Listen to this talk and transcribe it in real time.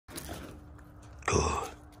Good.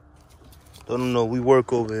 Let them know we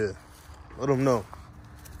work over here. Let them know.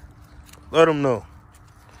 Let them know.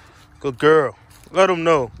 Good girl. Let them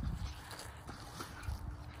know.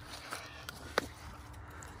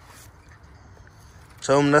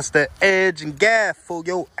 Tell them that's that edge and gaff for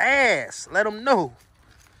your ass. Let them know.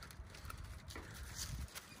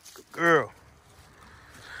 Good girl.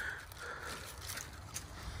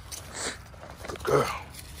 Good girl.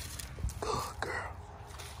 Good girl.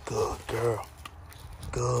 Good girl.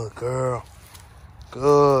 Good girl.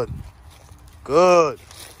 Good. Good.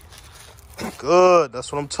 Good.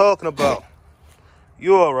 That's what I'm talking about.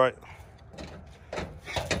 You all right?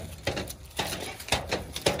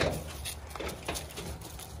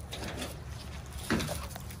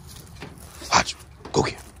 Watch him. Go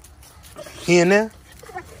get him. He in there?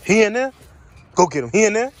 He in there? Go get him. He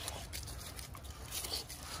in there?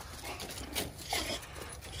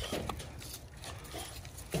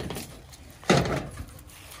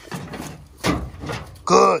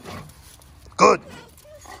 Good. Good.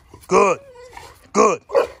 Good. Good.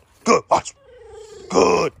 Good. Watch him.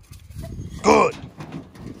 Good. Good.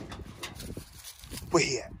 Where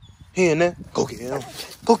he at? He in there? Go get him.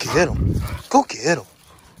 Go get him. Go get him.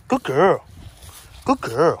 Good girl. Good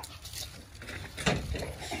girl.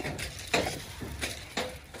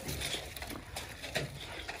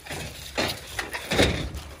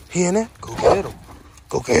 He in there? Go get him.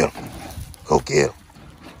 Go get him. Go get him.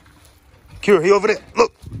 Kira, he over there.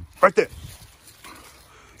 Look. Right there.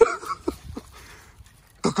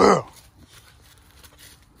 Good girl.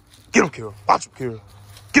 Get him, Kira. Watch him, Kira.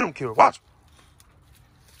 Get him, Kira. Watch him.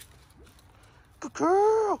 Good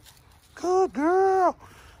girl. Good girl.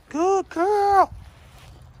 Good girl.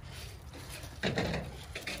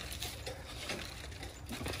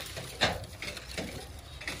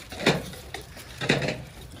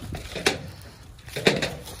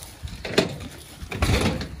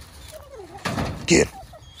 Get him.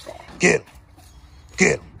 Get him.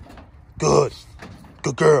 Get him. Good.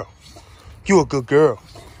 Good girl. You a good girl.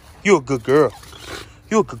 You a good girl.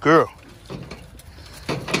 You a good girl.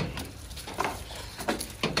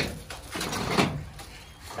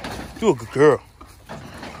 You a good girl.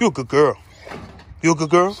 You a good girl. You a good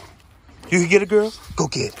girl? You can get a girl? Go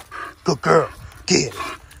get it. Good girl. Get it.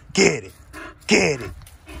 Get it. Get it.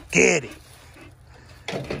 Get it.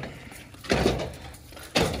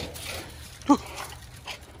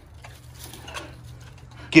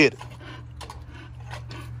 Get it.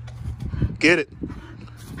 Get it.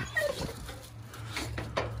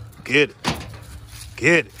 Get it.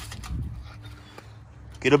 Get it.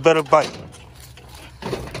 Get a better bite.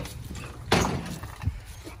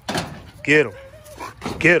 Get him.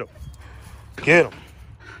 Get him. Get him.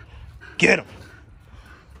 Get him.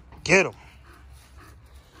 Get him.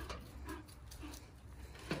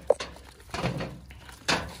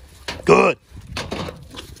 Good.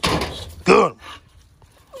 Good.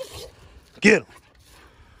 Get him.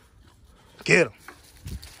 Get him.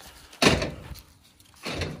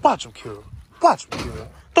 Watch him, Kira. Watch him, Kira.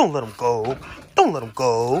 Don't let him go. Don't let him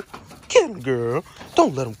go. Get him, girl.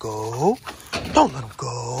 Don't let him go. Don't let him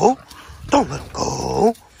go. Don't let him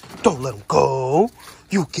go. Don't let him go.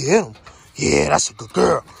 You get him. Yeah, that's a good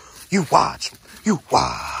girl. You watch him. You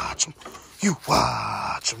watch him. You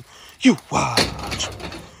watch him. You watch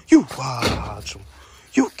him. You watch him.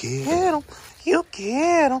 You get him. You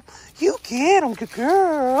get him. You get him, good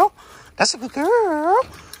girl. That's a good girl.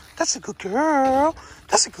 That's a good girl.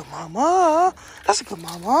 That's a good mama. That's a good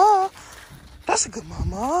mama. That's a good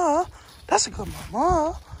mama. That's a good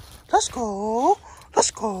mama. Let's go.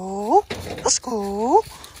 Let's go. Let's go.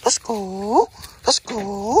 Let's go. Let's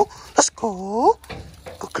go. Let's go.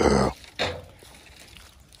 Good girl.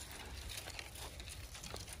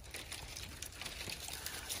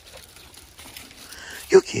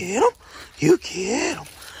 You get him. You get him.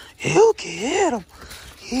 You get him.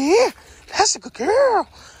 Yeah, that's a good girl.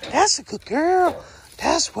 That's a good girl.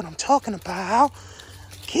 That's what I'm talking about.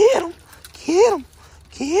 Get him. Get him.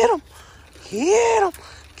 Get him. Get him.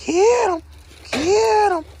 Get him.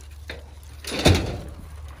 Get him.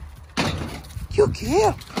 You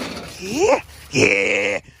get him. Yeah.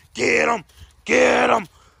 Yeah. Get him. Get him.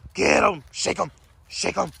 Get him. Shake him.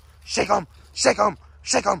 Shake him. Shake him. Shake him.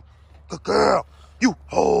 Shake him. Good girl. You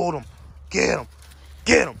hold him. Get him.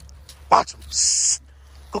 Get him. Watch him.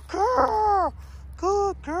 Good girl.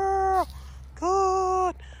 Good girl.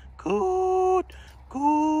 Good. Good.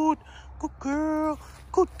 Good. Good girl.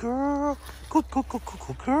 Good girl. Good, good, good, good,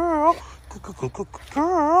 good girl. Good, good, good, good, good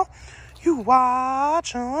girl. You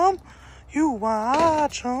watch him. You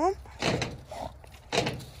watch him.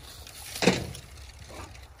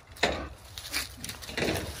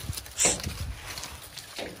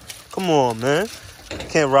 Come on, man.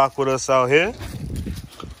 Can't rock with us out here.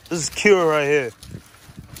 This is Cure right here.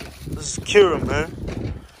 This is Cure,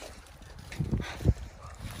 man.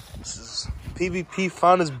 This is PvP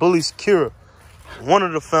Finest Bullies Cure. One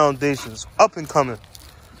of the foundations. Up and coming.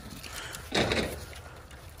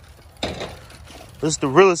 This is the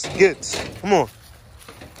realest it gets. Come on.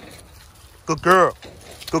 Good girl.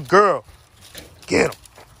 Good girl. Get him.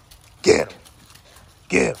 Get him.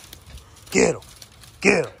 Get him. Get him.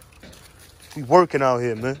 Get him. We working out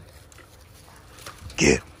here, man.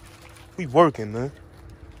 Get him. We working, man.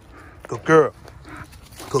 Good girl.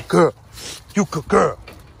 Good girl. You good girl.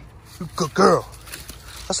 You good girl.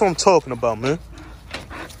 That's what I'm talking about, man.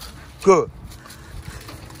 Good.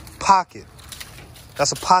 Pocket.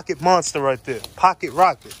 That's a pocket monster right there. Pocket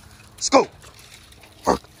rocket. Let's go.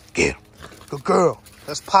 Work. Get him. Good girl.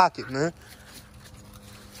 That's pocket, man.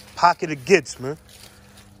 Pocket it gets, man.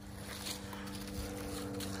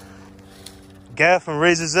 Gaff and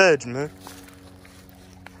Razor's Edge, man.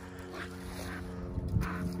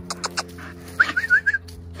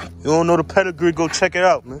 You don't know the pedigree, go check it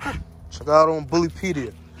out, man. Check it out on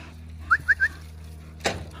Bullypedia.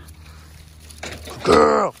 Good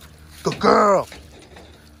girl. Good girl.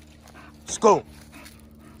 Let's go.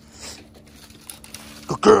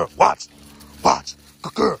 Good girl. Watch. Watch.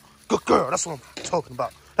 Good girl. Good girl. That's what I'm talking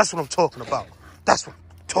about. That's what I'm talking about. That's what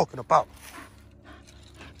I'm talking about.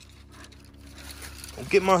 Don't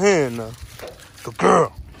get my hand now. Good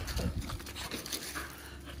girl.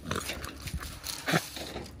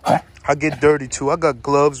 I get dirty too. I got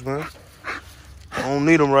gloves, man. I don't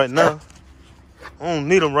need them right now. I don't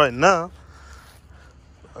need them right now.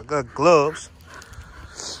 I got gloves.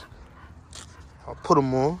 I'll put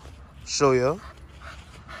them on. Show y'all.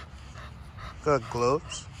 Got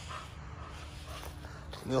gloves.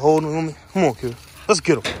 Hold on. Come on, Kira. Let's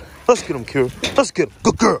get him. Let's get him, Kira. Let's get him.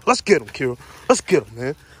 Good girl. Let's get him, Kira. Let's get him,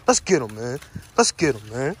 man. Let's get him, man. Let's get him,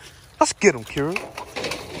 man. Let's get him, Kira.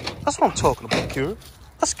 That's what I'm talking about, Kira.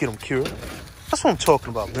 Let's get him, Kira. That's what I'm talking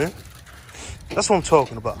about, man. That's what I'm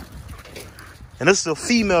talking about. And this is a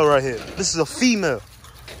female right here. This is a female.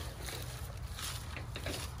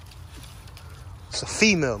 It's a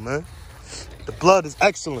female, man. The blood is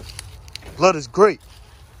excellent. The blood is great.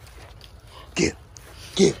 Get him.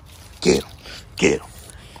 Get him. Get him. Get him.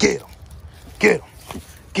 Get him. Get him.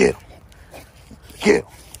 Get him. Get him.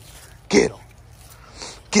 Get him.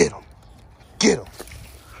 Get him. Get him.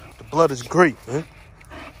 The blood is great, man.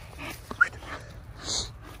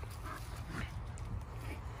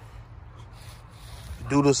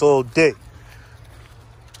 Do this all day.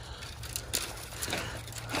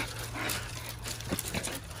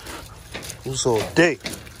 Do this all day.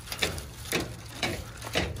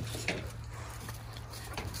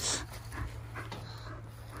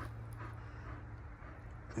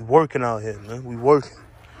 We working out here, man. We working.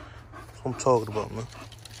 That's what I'm talking about, man.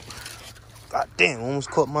 God damn, almost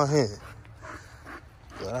caught my hand.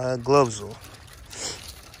 But I had gloves on.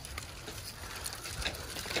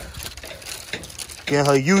 Getting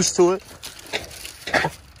her used to it.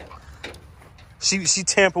 She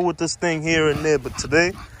tampered with this thing here and there, but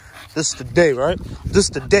today, this is the day, right? This is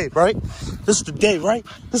the day, right? This is the day, right?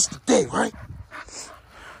 This is the day, right?